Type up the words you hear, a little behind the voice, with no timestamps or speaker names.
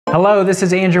Hello, this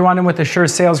is Andrew Undem with the Sure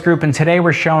Sales Group, and today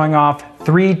we're showing off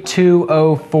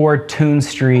 3204 Toone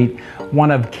Street, one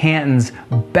of Canton's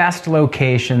best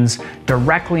locations,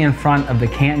 directly in front of the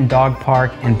Canton Dog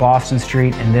Park in Boston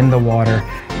Street and in the water.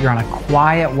 You're on a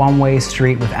quiet one-way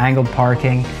street with angled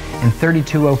parking, and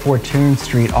 3204 Toone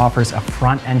Street offers a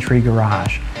front entry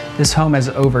garage. This home has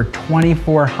over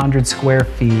 2,400 square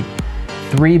feet,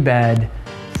 3-bed,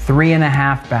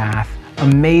 3.5 bath,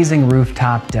 amazing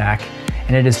rooftop deck,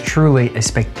 and it is truly a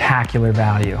spectacular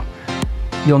value.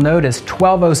 You'll notice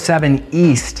 1207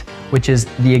 East, which is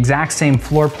the exact same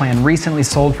floor plan, recently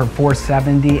sold for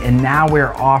 $470, and now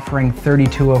we're offering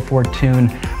 3204 Toone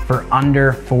for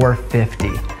under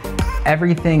 $450.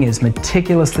 Everything is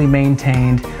meticulously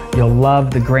maintained. You'll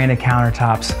love the granite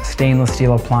countertops, stainless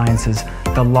steel appliances,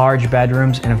 the large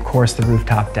bedrooms, and of course the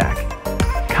rooftop deck.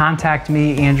 Contact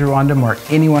me, Andrew Undem, or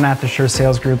anyone at the Sure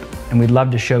Sales Group, and we'd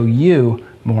love to show you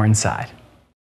more inside.